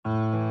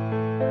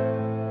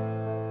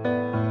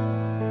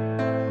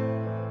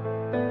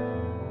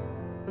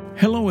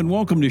Hello and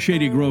welcome to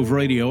Shady Grove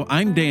Radio.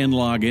 I'm Dan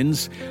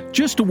Loggins.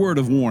 Just a word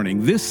of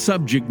warning, this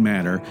subject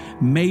matter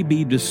may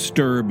be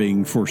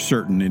disturbing for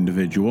certain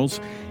individuals.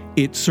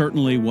 It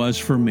certainly was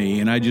for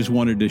me, and I just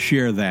wanted to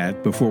share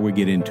that before we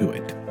get into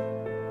it.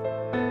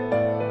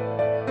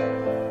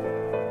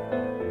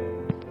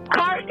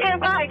 Car stand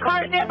by,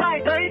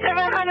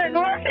 3700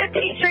 North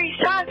 15th Street,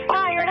 shots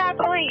fired at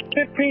police.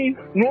 15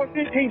 North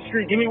 15th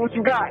Street, give me what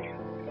you got.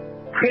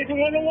 Crazy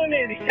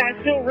 10180,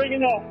 shot still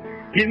ringing off.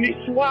 Give me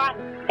SWAT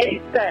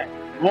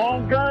ASAP.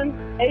 Long gun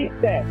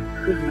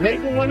ASAP. This is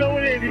Nathan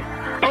 10180.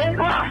 Oh,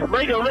 wow.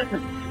 Radio,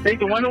 listen.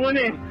 Nathan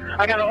 10180.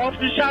 I got an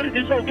officer shot at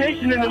this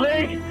location in the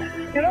leg.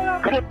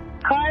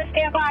 Car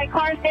stand by,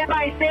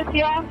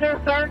 50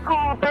 officer, third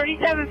call,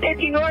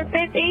 3750 North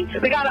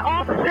 15th. We got an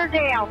officer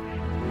down.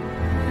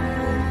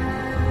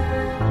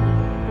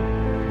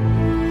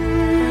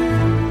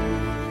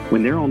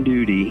 When they're on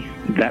duty,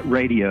 that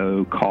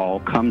radio call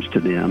comes to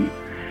them.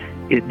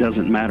 It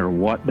doesn't matter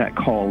what that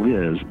call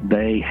is,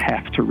 they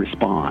have to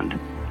respond.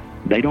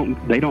 They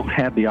don't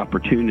have the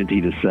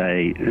opportunity to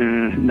say,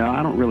 no,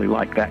 I don't really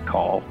like that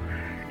call.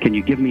 Can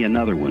you give me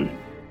another one?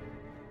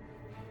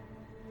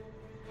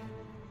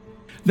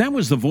 That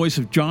was the voice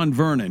of John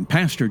Vernon,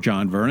 Pastor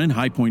John Vernon,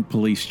 High Point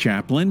Police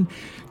Chaplain,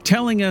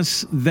 telling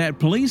us that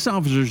police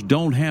officers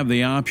don't have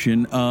the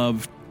option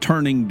of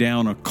turning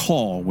down a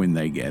call when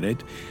they get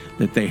it,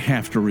 that they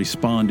have to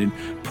respond. And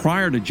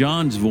prior to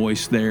John's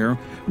voice there,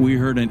 we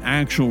heard an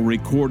actual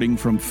recording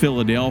from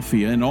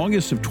Philadelphia in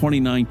August of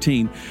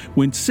 2019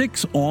 when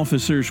 6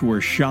 officers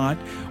were shot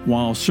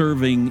while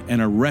serving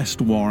an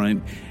arrest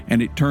warrant,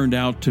 and it turned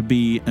out to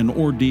be an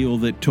ordeal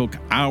that took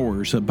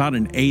hours, about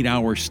an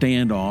 8-hour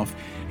standoff,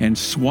 and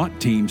SWAT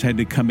teams had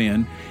to come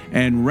in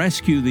and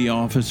rescue the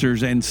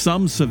officers and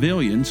some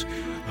civilians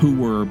who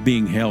were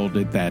being held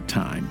at that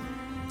time.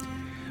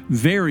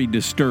 Very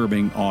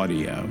disturbing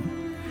audio.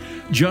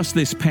 Just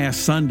this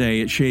past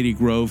Sunday at Shady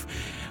Grove,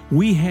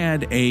 we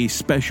had a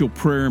special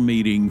prayer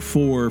meeting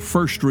for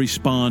first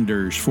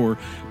responders, for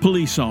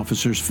police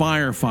officers,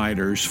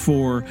 firefighters,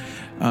 for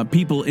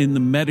people in the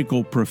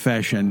medical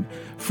profession,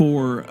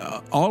 for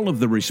all of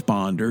the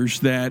responders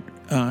that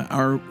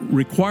are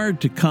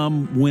required to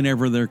come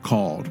whenever they're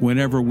called,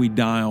 whenever we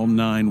dial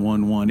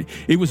 911.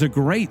 It was a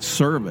great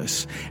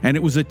service, and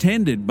it was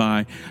attended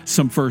by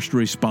some first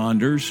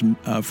responders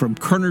from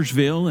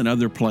Kernersville and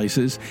other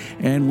places,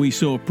 and we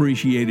so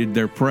appreciated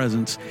their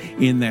presence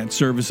in that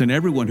service and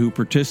everyone who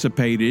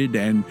participated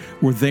and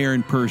were there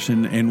in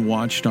person and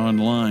watched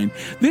online.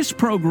 This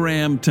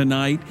program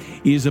tonight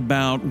is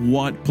about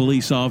what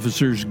police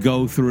officers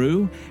go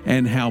through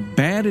and how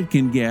bad it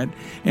can get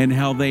and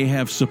how they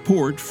have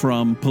support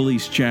from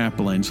police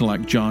chaplains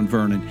like John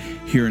Vernon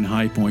here in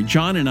High Point.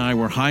 John and I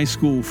were high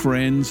school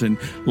friends and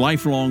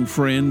lifelong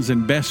friends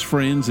and best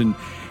friends and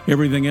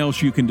everything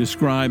else you can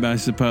describe, I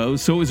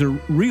suppose. So it was a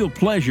real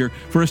pleasure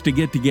for us to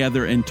get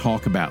together and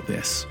talk about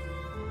this.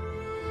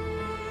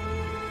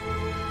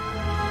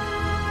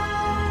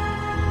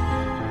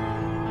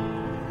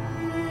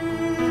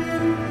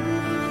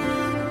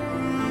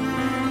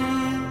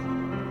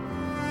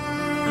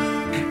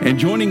 And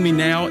joining me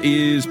now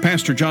is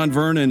Pastor John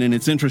Vernon, and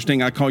it's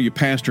interesting, I call you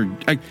Pastor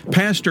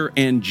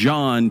and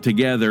John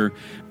together.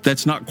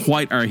 That's not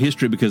quite our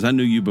history because I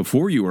knew you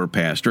before you were a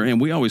pastor, and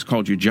we always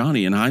called you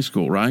Johnny in high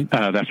school, right?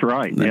 That's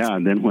right. Yeah,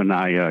 and then when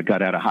I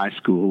got out of high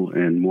school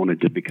and wanted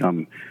to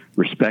become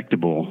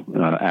respectable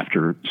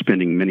after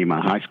spending many of my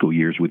high school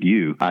years with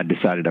you, I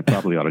decided I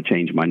probably ought to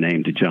change my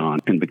name to John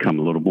and become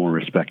a little more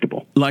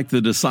respectable. Like the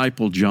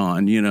disciple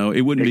John, you know,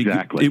 it wouldn't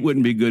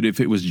be good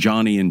if it was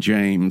Johnny and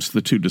James,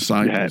 the two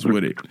disciples,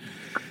 would it?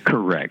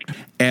 Correct.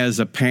 As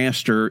a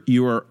pastor,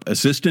 you are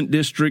assistant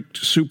district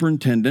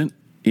superintendent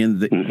in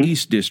the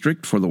East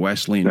District for the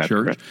Wesleyan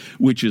Church, correct,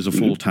 which is a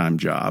full-time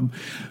job.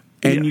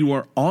 And you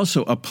are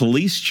also a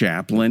police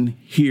chaplain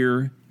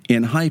here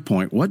in High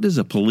Point. What does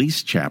a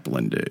police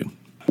chaplain do?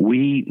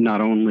 We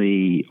not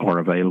only are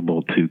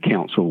available to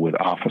counsel with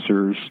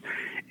officers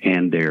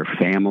and their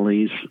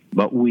families,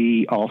 but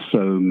we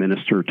also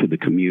minister to the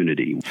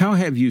community. How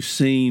have you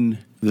seen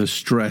the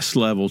stress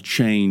level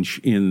change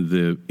in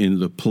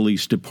the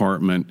police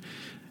department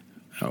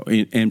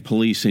and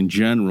police in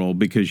general?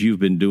 Because you've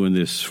been doing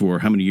this for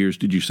how many years,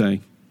 did you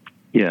say?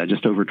 Yeah,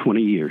 just over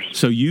 20 years.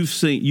 So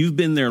you've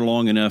been there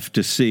long enough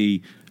to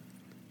see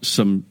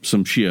some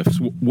shifts.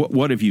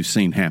 What have you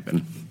seen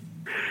happen?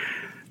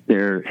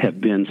 There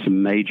have been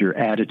some major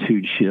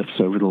attitude shifts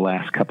over the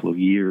last couple of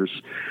years.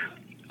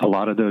 A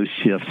lot of those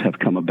shifts have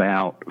come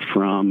about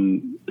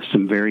from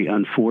some very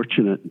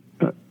unfortunate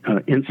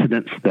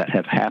incidents that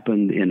have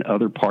happened in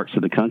other parts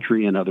of the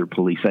country and other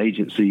police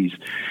agencies,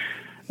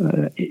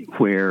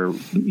 where,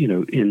 you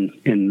know,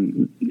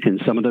 in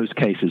some of those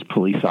cases,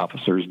 police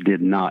officers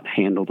did not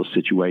handle the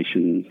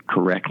situation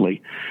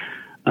correctly.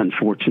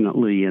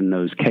 Unfortunately, in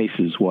those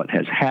cases, what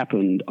has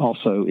happened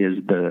also is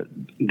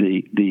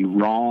the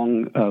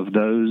wrong of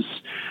those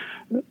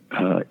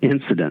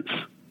incidents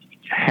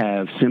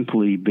have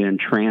simply been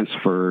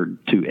transferred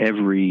to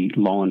every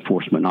law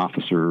enforcement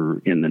officer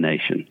in the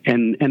nation.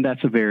 And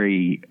that's a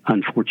very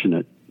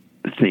unfortunate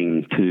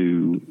thing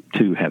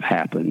to have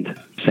happened.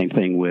 Same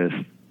thing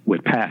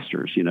with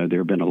pastors. You know,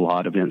 there have been a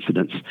lot of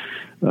incidents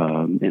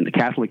in the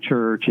Catholic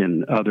Church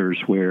and others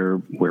where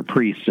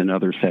priests and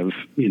others have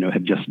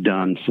just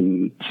done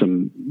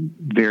some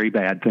very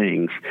bad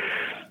things.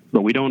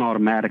 But we don't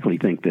automatically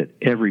think that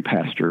every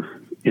pastor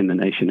in the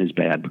nation is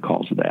bad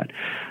because of that.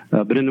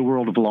 But in the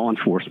world of law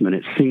enforcement,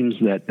 it seems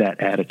that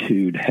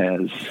attitude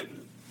has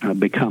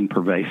become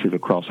pervasive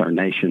across our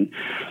nation.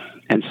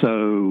 And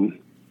so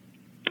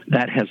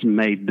that has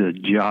made the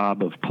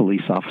job of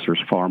police officers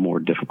far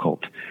more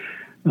difficult,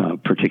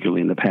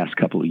 particularly in the past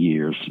couple of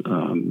years.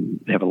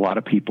 They have a lot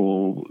of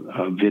people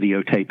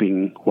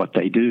videotaping what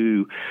they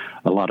do,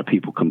 a lot of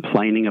people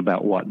complaining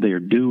about what they're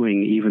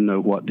doing, even though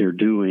what they're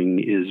doing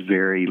is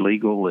very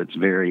legal. It's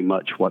very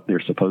much what they're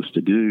supposed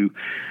to do,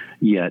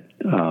 yet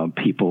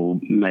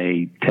people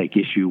may take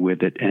issue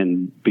with it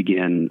and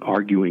begin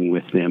arguing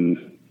with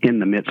them in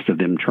the midst of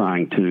them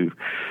trying to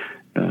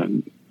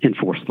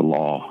enforce the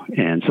law.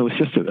 And so it's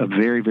just a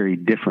very, very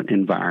different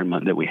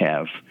environment that we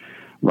have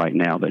right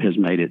now that has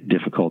made it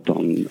difficult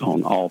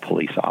on all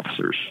police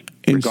officers,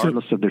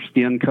 regardless of their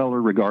skin color,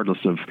 regardless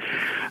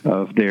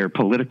of their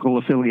political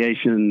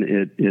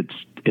affiliation.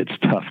 It's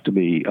tough to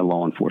be a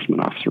law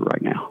enforcement officer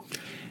right now.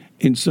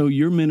 And so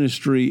your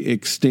ministry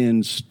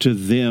extends to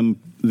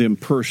them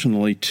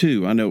personally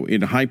too. I know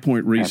in High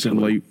Point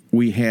recently, Absolutely.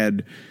 We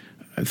had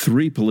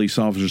 3 police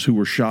officers who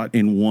were shot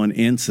in one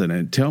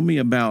incident. Tell me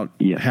about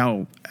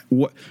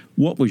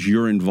what was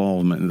your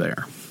involvement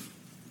there?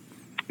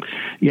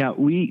 Yeah,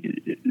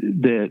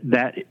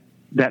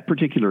 that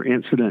particular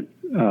incident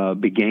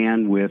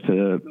began with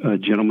a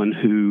gentleman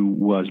who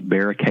was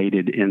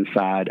barricaded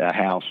inside a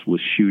house,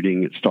 was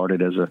shooting. It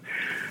started as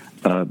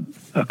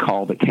a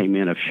call that came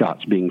in of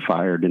shots being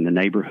fired in the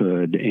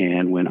neighborhood,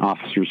 and when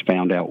officers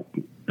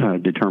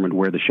determined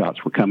where the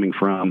shots were coming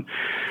from,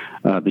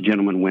 the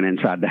gentleman went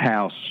inside the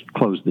house,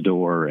 closed the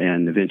door,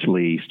 and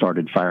eventually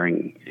started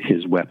firing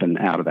his weapon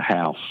out of the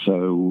house.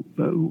 So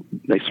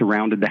they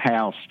surrounded the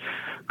house,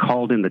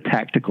 called in the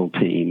tactical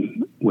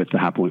team with the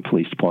High Point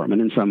Police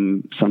Department, and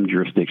some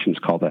jurisdictions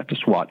call that the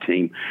SWAT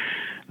team.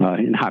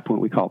 In High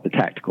Point, we call it the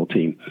tactical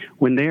team.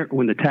 When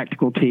the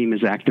tactical team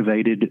is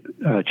activated,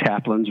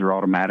 chaplains are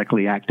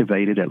automatically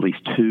activated. At least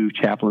 2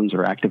 chaplains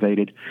are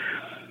activated.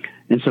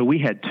 And so we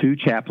had 2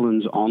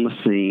 chaplains on the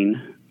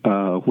scene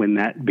when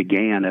that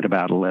began at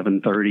about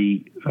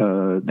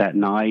 11:30 that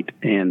night,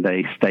 and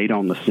they stayed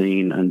on the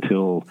scene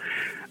until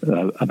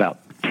about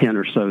 10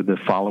 or so the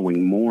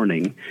following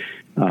morning.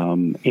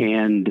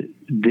 And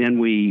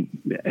then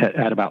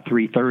at about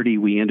 3:30,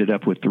 we ended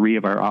up with 3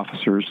 of our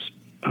officers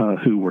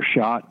who were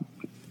shot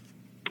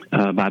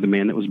by the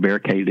man that was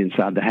barricaded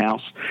inside the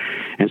house.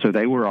 And so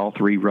they were all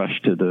 3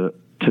 rushed to the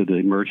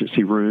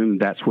emergency room.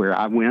 That's where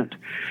I went.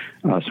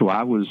 So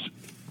I was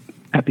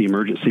at the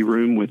emergency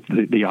room with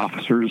the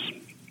officers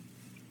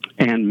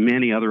and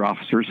many other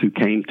officers who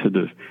came to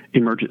the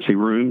emergency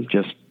room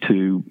just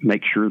to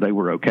make sure they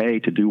were okay,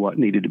 to do what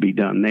needed to be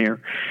done there.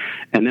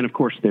 And then, of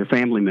course, their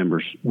family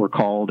members were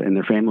called, and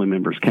their family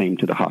members came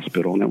to the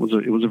hospital. And it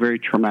was a very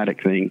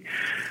traumatic thing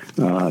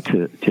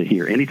to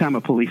hear. Anytime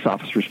a police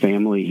officer's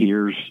family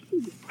hears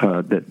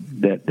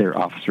that their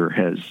officer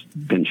has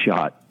been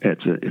shot,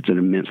 it's an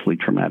immensely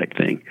traumatic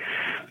thing.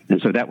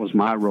 And so that was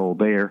my role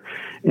there.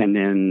 And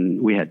then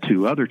we had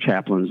 2 other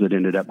chaplains that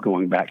ended up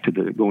going to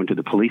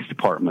the police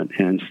department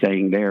and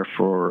staying there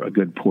for a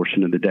good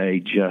portion of the day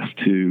just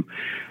to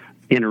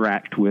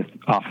interact with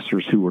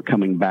officers who were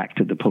coming back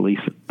to the police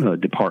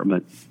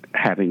department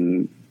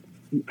having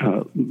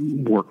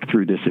worked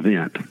through this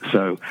event.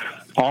 So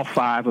all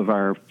 5 of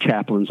our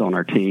chaplains on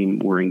our team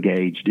were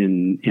engaged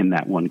in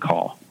that one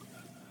call.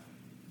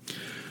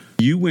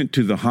 You went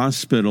to the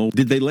hospital.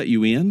 Did they let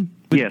you in?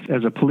 Yes,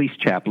 as a police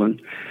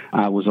chaplain,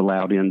 I was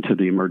allowed into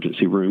the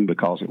emergency room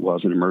because it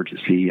was an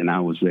emergency, and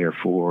I was there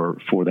for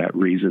that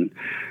reason.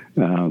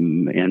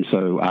 And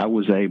so I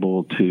was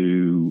able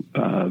to,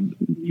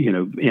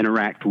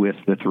 interact with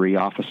the 3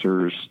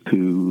 officers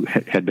who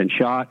had been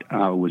shot.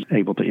 I was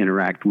able to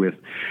interact with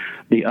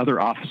the other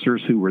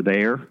officers who were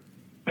there,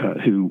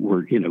 who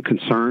were,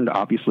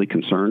 obviously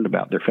concerned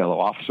about their fellow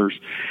officers.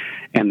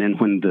 And then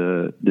when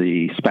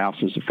the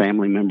spouses or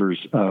family members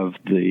of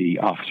the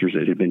officers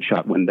that had been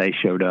shot, when they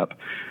showed up,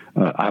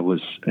 I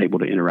was able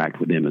to interact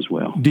with them as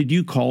well. Did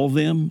you call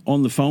them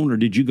on the phone, or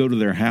did you go to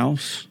their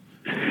house?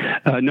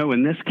 No,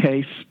 in this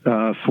case,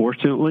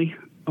 fortunately,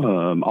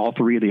 all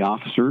 3 of the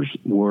officers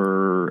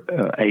were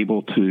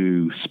able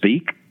to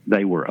speak.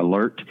 They were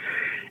alert.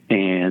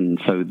 And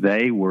so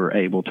they were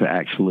able to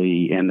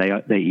actually, and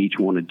they each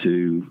wanted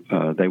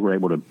to, they were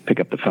able to pick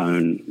up the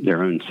phone,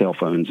 their own cell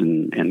phones,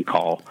 and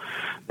call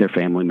their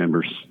family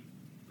members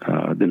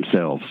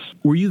themselves.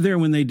 Were you there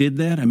when they did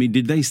that? I mean,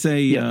 did they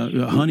say, yes.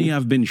 Honey,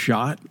 I've been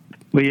shot?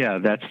 Well, yeah,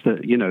 that's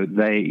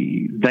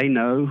they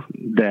know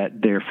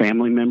that their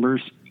family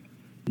members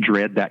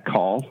dread that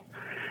call.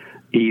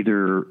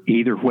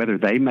 either whether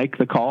they make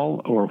the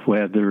call or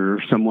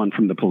whether someone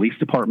from the police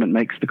department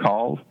makes the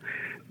call,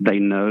 they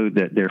know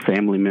that their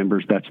family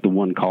members, that's the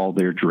one call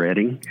they're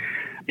dreading.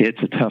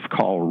 It's a tough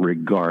call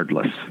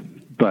regardless.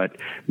 But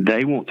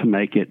they want to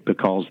make it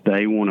because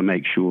they want to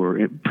make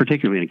sure,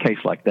 particularly in a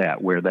case like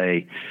that, where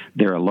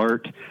they're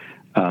alert,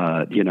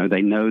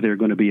 they know they're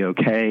going to be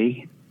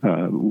okay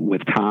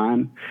with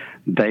time.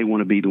 They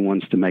want to be the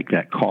ones to make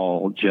that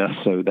call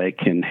just so they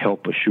can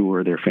help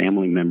assure their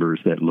family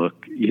members that,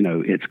 look,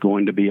 it's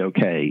going to be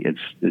okay.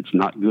 It's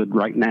not good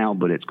right now,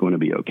 but it's going to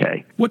be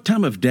okay. What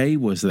time of day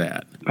was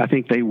that? I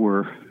think they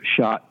were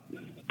shot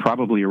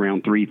probably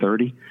around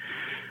 3:30.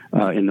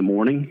 In the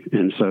morning,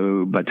 and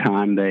so by the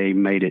time they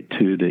made it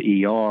to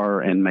the ER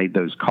and made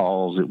those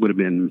calls, it would have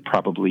been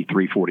probably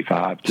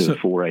 3:45 to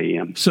 4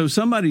 a.m. So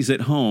somebody's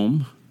at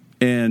home,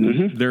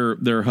 and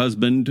their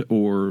husband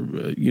or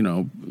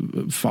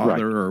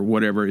father or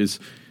whatever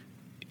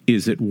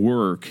is at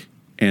work,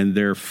 and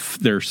their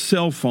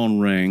cell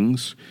phone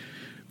rings.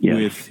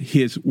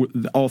 Yes.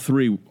 With all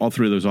three of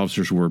those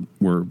officers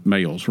were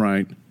males,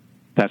 right?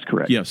 That's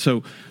correct. Yeah.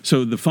 So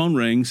the phone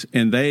rings,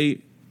 and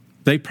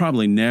they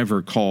probably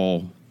never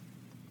call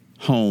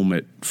home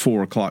at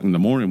 4 o'clock in the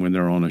morning when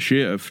they're on a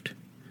shift.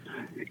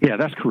 Yeah,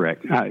 that's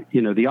correct.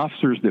 The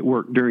officers that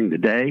work during the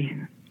day,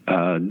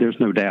 there's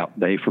no doubt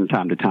they, from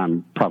time to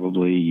time,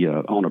 probably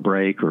on a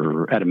break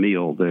or at a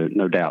meal,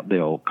 no doubt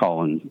they'll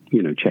call and,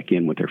 check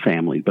in with their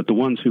family. But the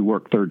ones who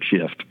work third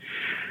shift,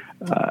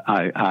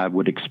 I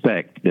would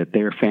expect that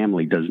their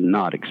family does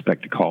not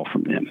expect a call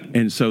from them.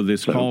 And so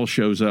this call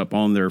shows up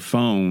on their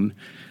phone.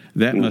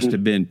 That must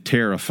have been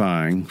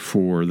terrifying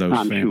for those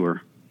families.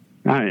 Sure.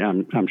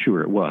 I'm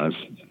sure it was,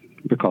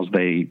 because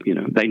they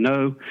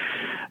know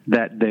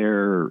that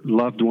their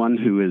loved one,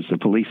 who is a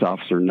police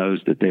officer,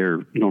 knows that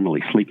they're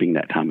normally sleeping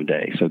that time of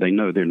day. So they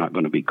know they're not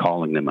going to be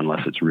calling them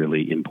unless it's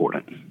really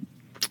important.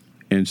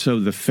 And so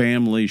the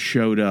family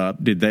showed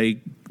up.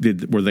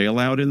 Were they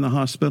allowed in the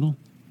hospital?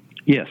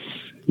 Yes,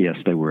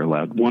 they were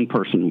allowed. One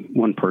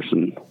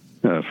person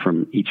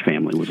from each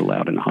family was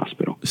allowed in the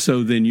hospital.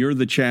 So then you're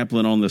the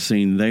chaplain on the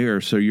scene there.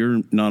 So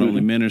you're not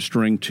only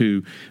ministering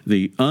to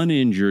the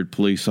uninjured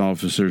police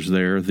officers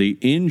there, the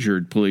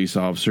injured police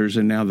officers,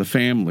 and now the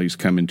families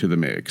come into the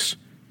mix.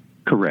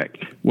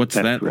 Correct. What's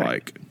that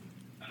like?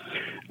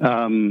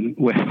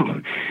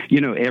 Well,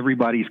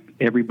 everybody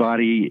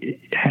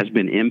has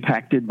been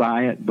impacted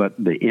by it,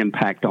 but the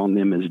impact on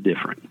them is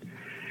different.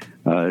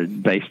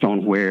 Based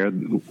on where,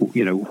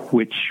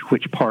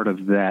 which part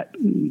of that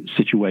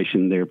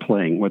situation they're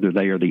playing, whether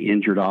they are the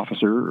injured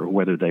officer or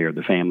whether they are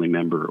the family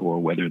member or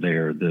whether they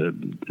are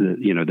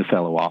the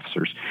fellow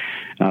officers.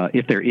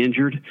 If they're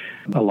injured,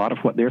 a lot of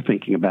what they're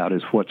thinking about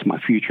is, what's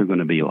my future going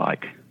to be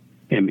like?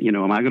 And,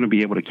 am I going to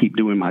be able to keep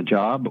doing my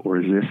job,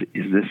 or is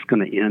this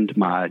going to end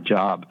my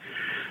job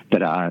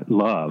that I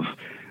love?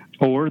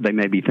 Or they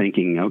may be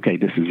thinking, okay,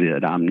 this is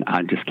it.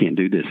 I just can't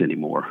do this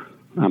anymore.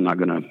 I'm not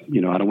going to,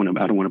 I don't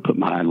want to put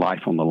my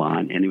life on the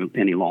line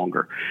any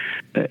longer.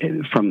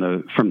 From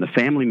the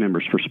family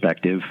members'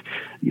 perspective,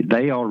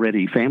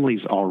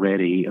 families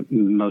already,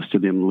 most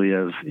of them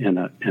live in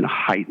a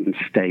heightened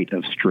state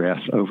of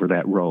stress over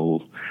that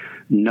role,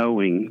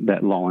 knowing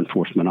that law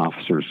enforcement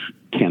officers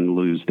can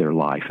lose their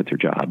life at their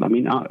job. I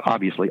mean,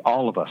 obviously,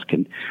 all of us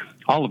can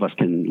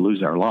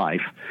lose our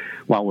life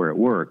while we're at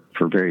work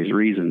for various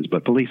reasons,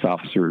 but police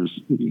officers,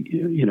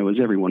 as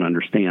everyone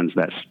understands,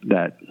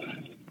 that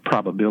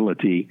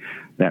probability,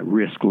 that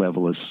risk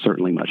level is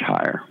certainly much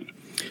higher.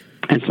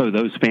 And so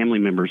those family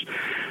members,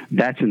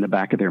 that's in the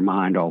back of their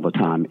mind all the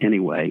time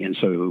anyway. And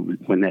so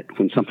when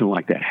something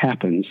like that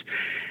happens,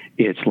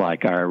 it's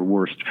like our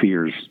worst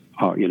fears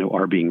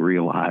are being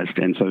realized.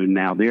 And so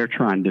now they're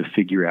trying to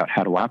figure out,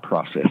 how do I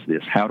process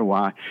this?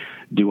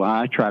 Do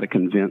I try to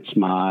convince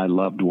my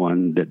loved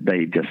one that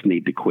they just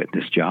need to quit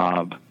this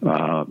job?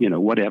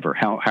 Whatever.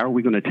 How are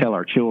we going to tell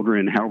our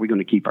children? How are we going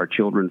to keep our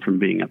children from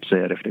being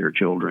upset if they're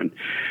children?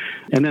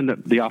 And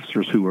then the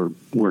officers who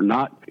were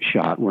not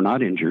shot, were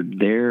not injured,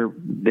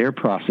 they're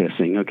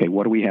processing, okay,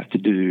 what do we have to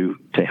do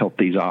to help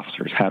these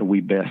officers? How do we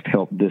best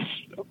help this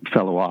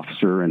fellow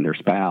officer and their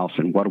spouse,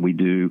 and what do we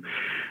do?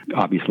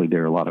 Obviously,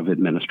 there are a lot of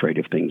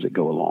administrative things that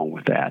go along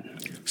with that.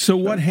 So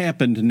what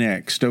happened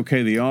next?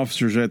 Okay, the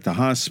officers are at the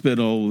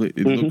hospital. It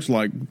looks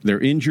like they're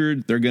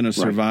injured. They're going to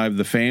survive. Right.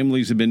 The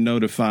families have been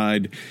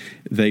notified.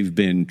 They've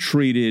been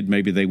treated.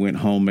 Maybe they went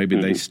home. Maybe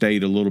they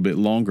stayed a little bit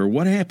longer.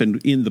 What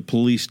happened in the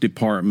police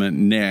department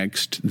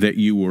next that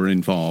you were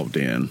involved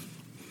in?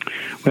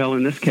 Well,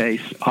 in this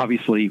case,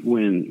 obviously,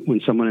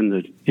 when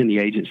someone in the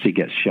agency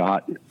gets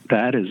shot,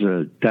 that's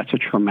a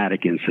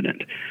traumatic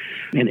incident,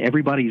 and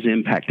everybody's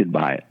impacted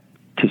by it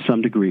to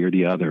some degree or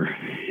the other.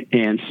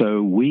 And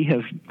so we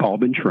have all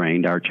been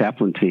trained. Our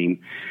chaplain team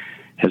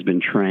has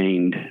been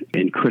trained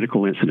in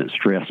critical incident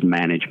stress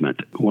management.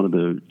 One of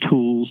the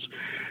tools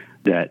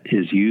that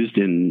is used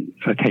in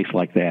a case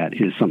like that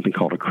is something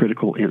called a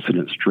critical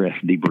incident stress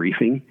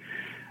debriefing.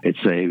 It's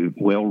a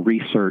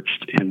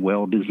well-researched and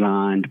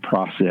well-designed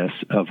process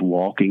of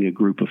walking a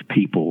group of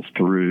people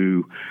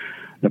through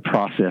the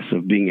process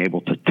of being able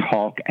to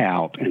talk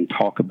out and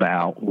talk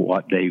about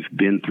what they've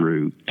been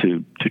through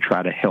to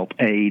try to help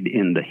aid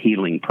in the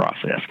healing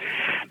process.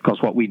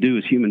 Because what we do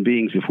as human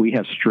beings, if we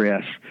have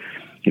stress,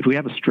 if we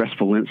have a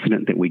stressful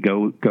incident that we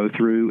go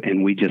through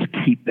and we just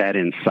keep that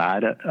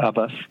inside of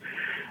us,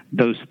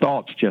 those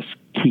thoughts just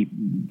keep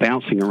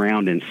bouncing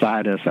around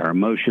inside us. Our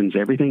emotions,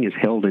 everything is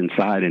held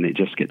inside, and it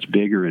just gets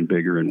bigger and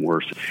bigger and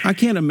worse. I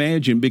can't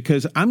imagine,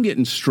 because I'm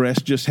getting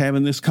stressed just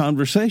having this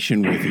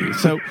conversation with you.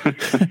 So,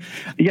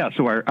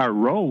 so our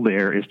role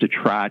there is to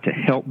try to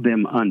help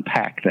them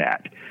unpack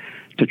that,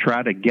 to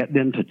try to get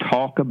them to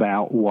talk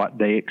about what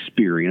they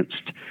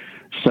experienced,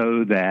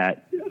 so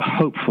that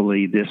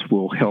hopefully this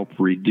will help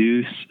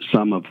reduce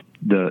some of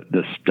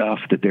the stuff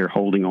that they're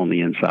holding on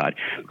the inside.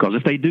 Because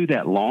if they do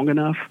that long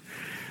enough,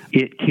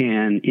 it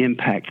can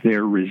impact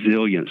their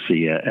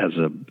resiliency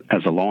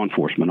as a law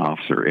enforcement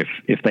officer.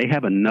 If they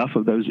have enough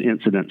of those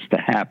incidents to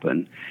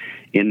happen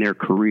in their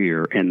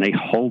career and they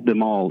hold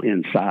them all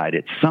inside,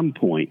 at some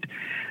point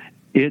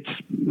it's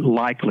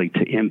likely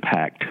to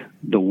impact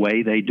the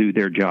way they do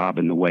their job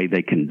and the way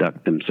they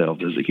conduct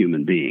themselves as a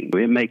human being.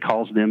 It may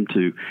cause them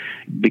to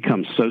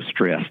become so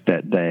stressed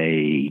that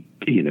they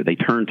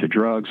turn to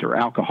drugs or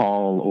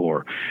alcohol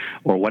or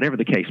whatever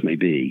the case may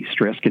be.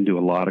 Stress can do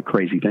a lot of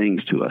crazy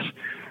things to us.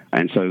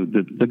 And so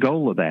the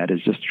goal of that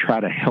is just to try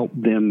to help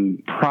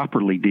them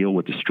properly deal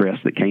with the stress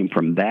that came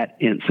from that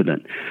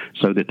incident,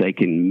 so that they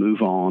can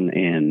move on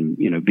and,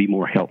 be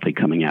more healthy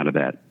coming out of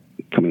that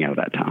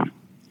time.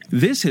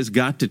 This has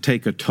got to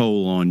take a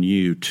toll on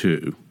you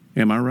too.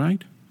 Am I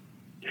right?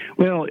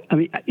 Well, I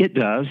mean, it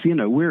does.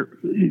 We're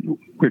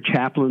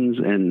chaplains,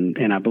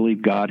 and I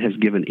believe God has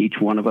given each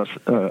one of us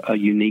a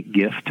unique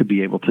gift to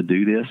be able to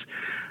do this.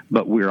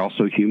 But we're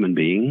also human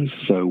beings,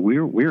 so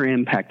we're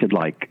impacted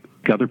like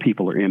other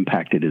people are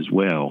impacted as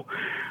well.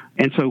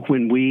 And so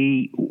when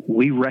we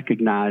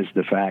recognize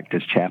the fact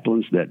as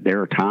chaplains that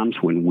there are times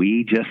when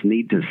we just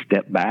need to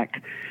step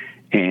back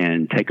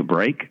and take a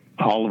break.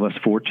 All of us,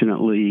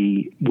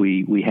 fortunately,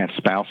 we have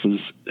spouses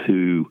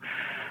who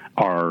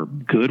are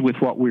good with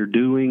what we're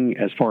doing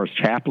as far as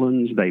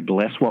chaplains. They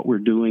bless what we're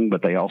doing,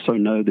 but they also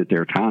know that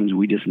there are times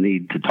we just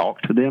need to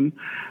talk to them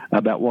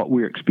about what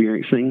we're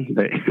experiencing.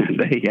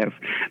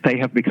 They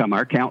have become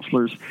our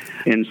counselors.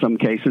 In some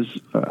cases,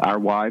 our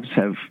wives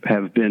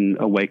have been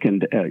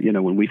awakened.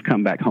 When we've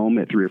come back home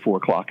at 3 or 4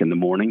 o'clock in the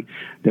morning,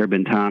 there have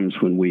been times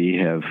when we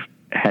have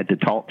had to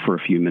talk for a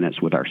few minutes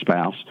with our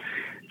spouse,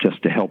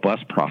 just to help us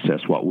process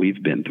what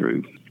we've been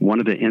through.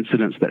 One of the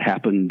incidents that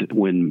happened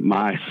when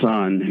my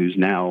son, who's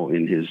now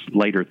in his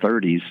later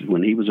 30s,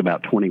 when he was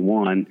about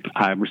 21,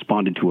 I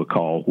responded to a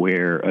call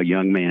where a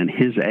young man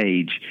his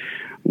age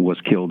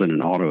was killed in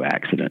an auto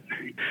accident.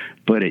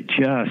 But it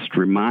just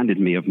reminded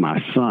me of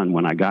my son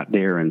when I got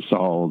there and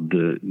saw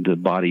the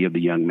body of the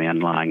young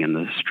man lying in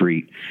the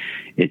street.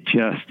 It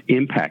just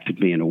impacted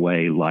me in a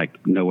way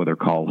like no other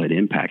call had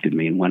impacted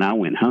me. And when I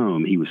went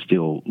home, he was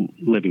still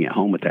living at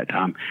home at that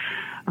time.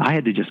 I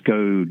had to just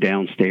go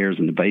downstairs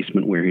in the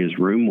basement where his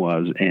room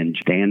was and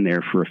stand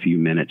there for a few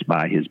minutes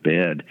by his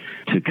bed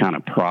to kind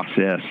of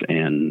process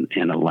and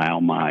allow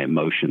my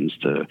emotions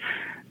to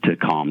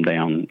calm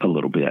down a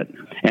little bit.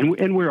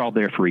 And we're all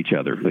there for each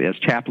other. As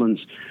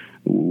chaplains,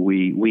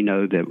 we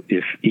know that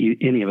if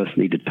any of us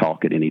need to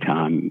talk at any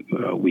time,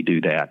 we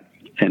do that.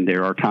 And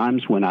there are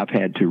times when I've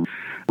had to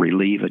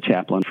relieve a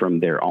chaplain from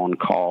their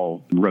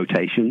on-call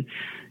rotation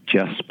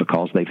just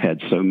because they've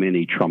had so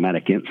many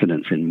traumatic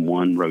incidents in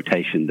one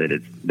rotation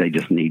that they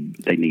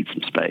need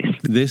some space.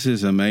 This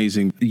is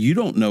amazing. You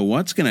don't know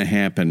what's going to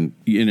happen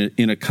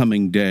in a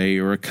coming day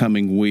or a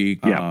coming week.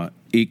 Yeah.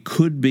 It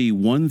could be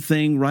one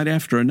thing right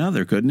after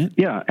another, couldn't it?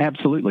 Yeah,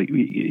 absolutely.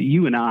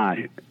 You and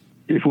I,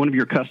 if one of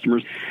your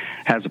customers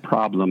has a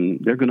problem,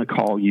 they're going to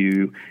call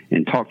you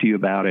and talk to you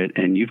about it,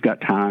 and you've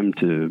got time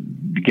to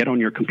get on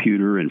your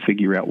computer and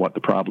figure out what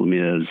the problem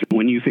is.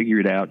 When you figure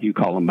it out, you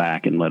call them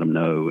back and let them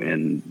know,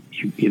 and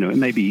it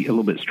may be a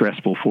little bit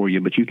stressful for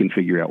you, but you can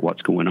figure out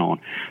what's going on.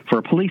 For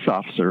a police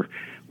officer,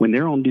 when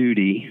they're on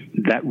duty,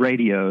 that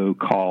radio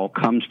call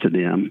comes to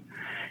them.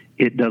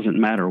 It doesn't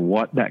matter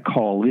what that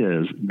call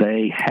is,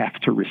 they have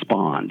to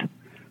respond.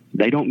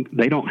 They don't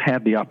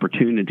have the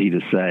opportunity to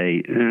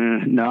say,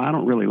 no, I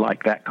don't really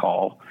like that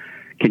call.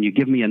 Can you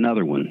give me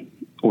another one?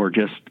 Or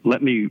just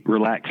let me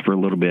relax for a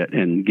little bit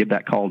and give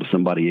that call to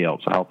somebody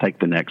else. I'll take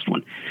the next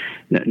one.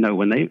 No,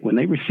 when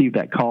they receive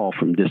that call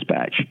from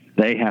dispatch,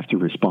 they have to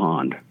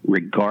respond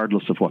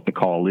regardless of what the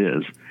call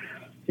is.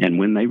 And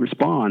when they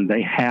respond,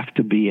 they have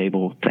to be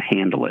able to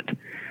handle it.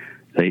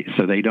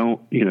 They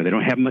don't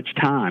have much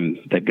time.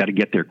 They've got to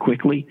get there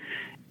quickly.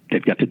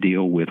 They've got to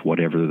deal with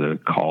whatever the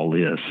call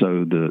is.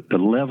 So the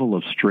level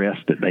of stress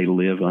that they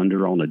live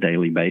under on a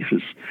daily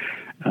basis,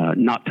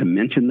 not to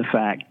mention the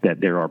fact that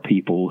there are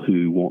people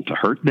who want to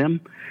hurt them.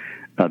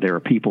 There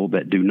are people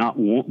that do not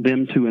want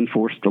them to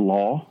enforce the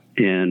law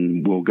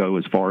and will go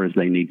as far as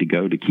they need to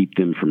go to keep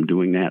them from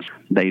doing that.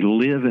 They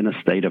live in a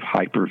state of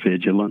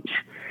hypervigilance.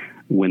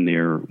 when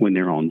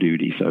they're on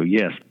duty. So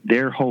yes,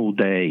 their whole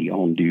day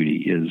on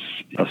duty is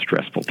a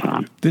stressful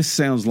time. This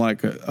sounds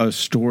like a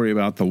story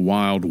about the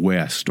Wild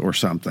West or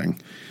something.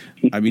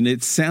 I mean,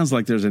 it sounds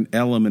like there's an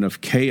element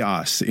of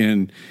chaos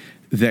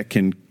that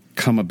can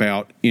come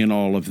about in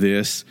all of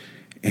this,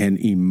 and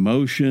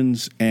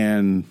emotions.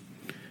 And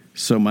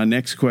so my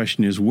next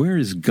question is, where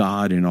is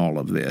God in all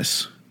of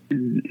this?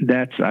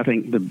 That's, I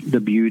think, the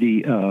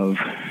beauty of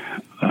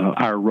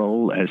our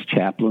role as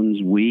chaplains.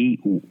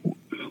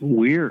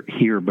 We're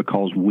here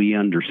because we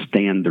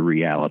understand the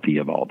reality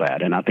of all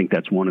that. And I think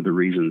that's one of the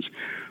reasons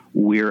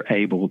we're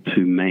able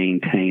to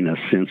maintain a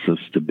sense of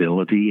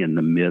stability in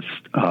the midst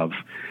of,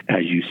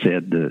 as you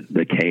said,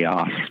 the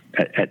chaos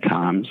at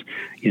times.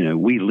 You know,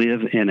 we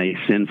live in a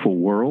sinful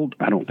world.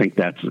 I don't think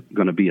that's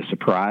going to be a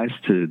surprise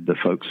to the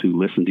folks who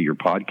listen to your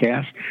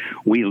podcast.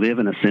 We live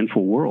in a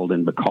sinful world,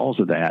 and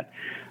because of that,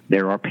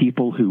 there are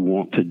people who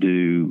want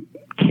to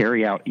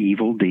carry out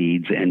evil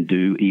deeds and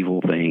do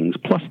evil things.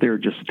 Plus, there are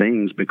just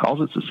things, because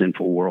it's a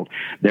sinful world,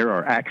 there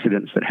are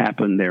accidents that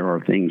happen. There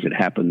are things that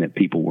happen that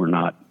people were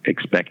not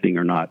expecting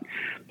or not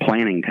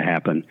planning to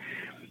happen.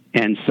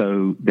 And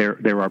so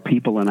there are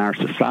people in our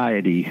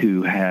society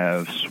who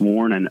have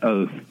sworn an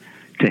oath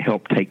to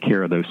help take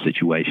care of those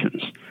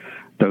situations.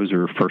 Those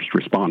are first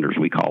responders,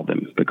 we call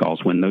them,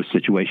 because when those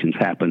situations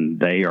happen,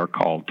 they are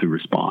called to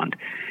respond.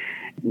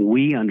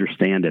 We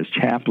understand as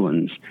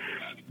chaplains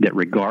that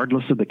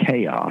regardless of the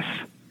chaos,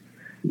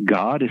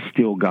 God is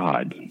still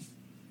God.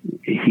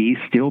 He's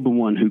still the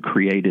one who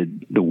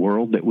created the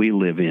world that we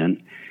live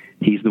in.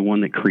 He's the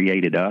one that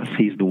created us.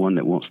 He's the one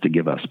that wants to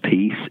give us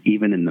peace,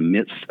 even in the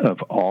midst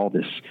of all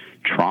this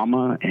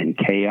trauma and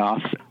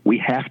chaos. We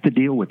have to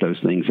deal with those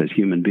things as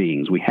human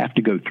beings. We have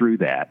to go through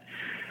that.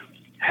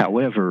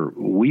 However,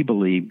 we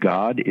believe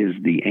God is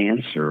the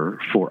answer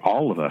for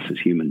all of us as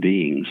human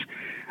beings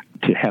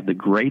to have the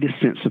greatest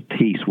sense of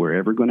peace we're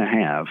ever going to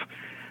have.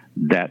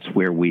 That's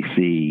where we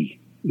see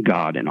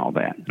God in all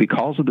that.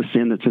 Because of the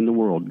sin that's in the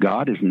world,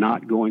 God is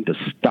not going to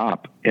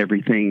stop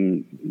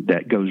everything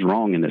that goes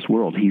wrong in this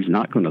world. He's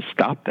not going to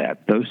stop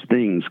that. Those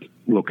things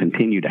will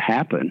continue to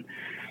happen.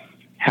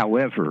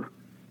 However,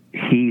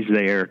 He's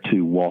there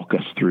to walk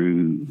us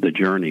through the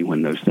journey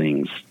when those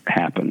things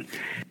happen.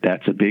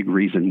 That's a big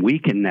reason we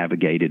can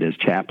navigate it as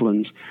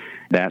chaplains.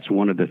 That's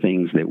one of the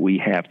things that we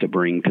have to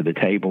bring to the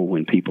table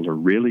when people are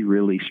really,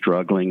 really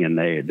struggling and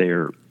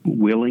they're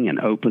willing and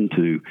open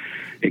to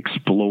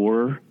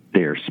explore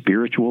their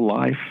spiritual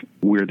life.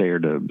 We're there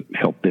to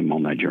help them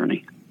on that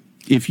journey.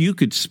 If you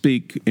could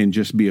speak and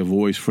just be a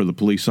voice for the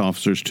police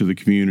officers to the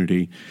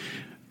community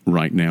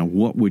right now,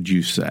 what would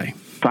you say?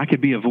 If I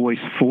could be a voice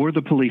for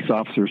the police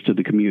officers to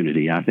the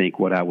community, I think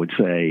what I would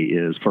say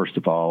is, first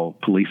of all,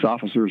 police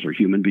officers are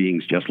human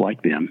beings just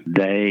like them.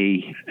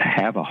 They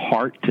have a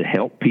heart to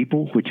help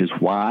people, which is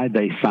why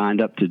they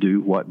signed up to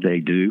do what they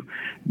do.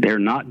 They're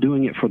not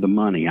doing it for the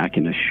money, I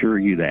can assure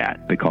you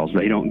that, because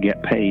they don't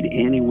get paid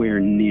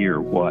anywhere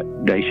near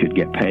what they should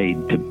get paid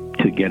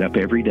to get up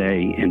every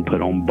day and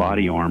put on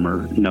body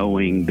armor,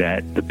 knowing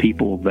that the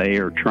people they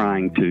are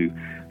trying to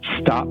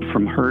stop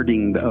from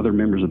hurting the other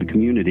members of the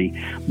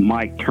community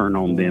might turn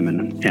on them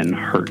and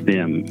hurt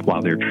them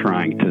while they're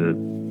trying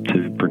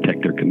to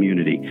protect their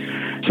community.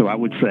 So I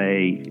would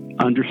say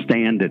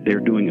understand that they're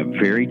doing a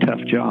very tough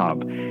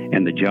job,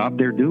 and the job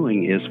they're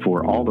doing is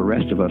for all the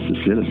rest of us as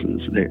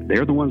citizens.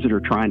 They're the ones that are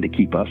trying to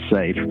keep us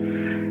safe.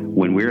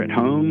 When we're at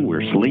home,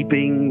 we're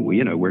sleeping,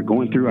 we're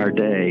going through our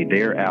day,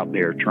 they're out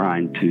there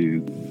trying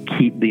to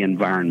keep the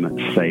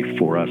environment safe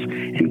for us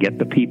and get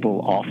the people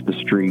off the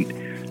street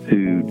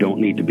who don't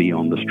need to be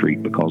on the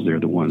street because they're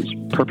the ones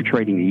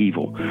perpetrating the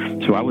evil.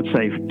 So I would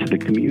say to the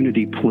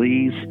community,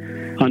 please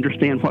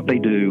understand what they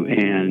do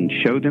and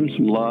show them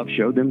some love,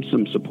 show them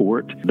some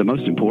support. The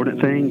most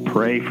important thing,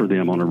 pray for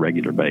them on a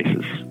regular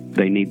basis.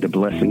 They need the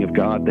blessing of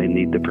God. They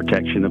need the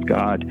protection of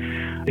God.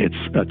 It's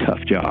a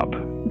tough job.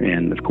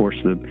 And of course,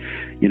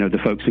 the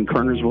folks in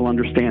Kerners will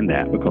understand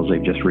that because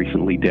they've just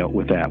recently dealt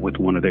with that with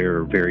one of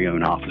their very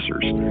own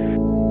officers.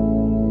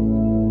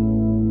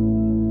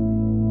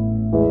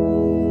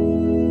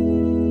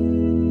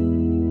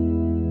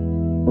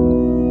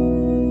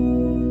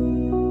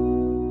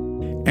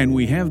 And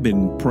we have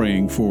been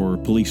praying for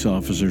police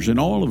officers and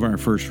all of our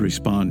first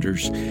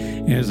responders.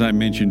 As I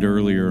mentioned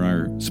earlier,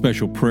 our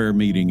special prayer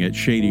meeting at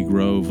Shady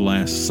Grove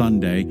last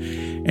Sunday,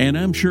 and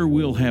I'm sure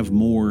we'll have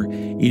more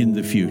in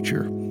the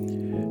future.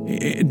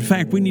 In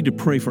fact, we need to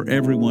pray for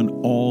everyone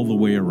all the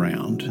way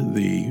around.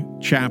 The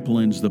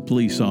chaplains, the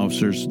police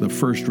officers, the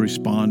first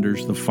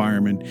responders, the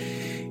firemen,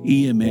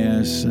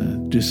 EMS,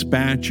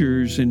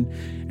 dispatchers,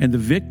 and the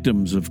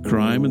victims of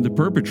crime and the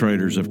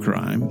perpetrators of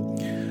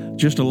crime.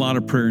 Just a lot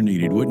of prayer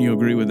needed. Wouldn't you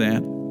agree with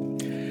that?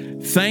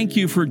 Thank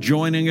you for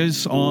joining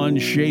us on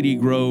Shady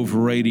Grove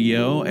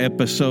Radio,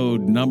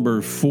 episode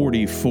number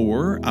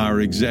 44.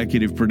 Our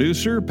executive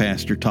producer,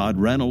 Pastor Todd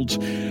Reynolds,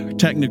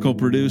 technical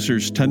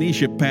producers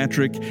Tanisha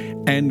Patrick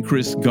and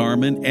Chris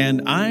Garman,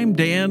 and I'm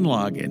Dan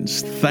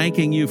Loggins,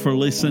 thanking you for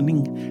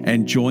listening,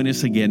 and join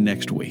us again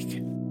next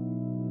week.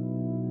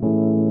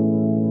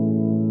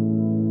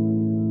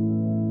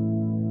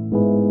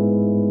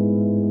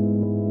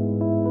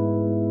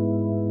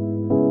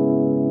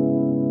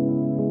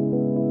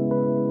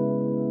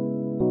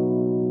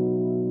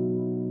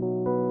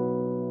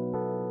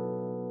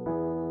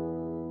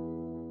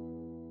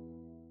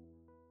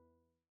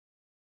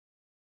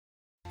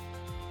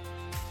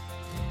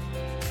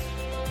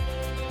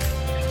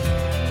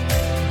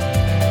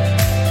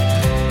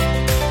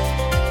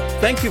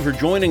 Thank you for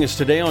joining us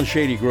today on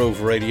Shady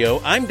Grove Radio.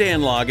 I'm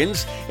Dan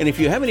Loggins, and if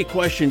you have any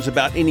questions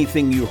about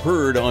anything you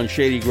heard on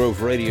Shady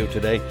Grove Radio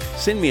today,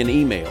 send me an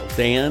email,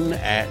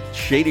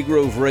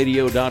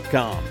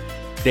 dan@shadygroveradio.com.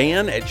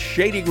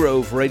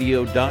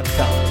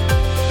 dan@shadygroveradio.com.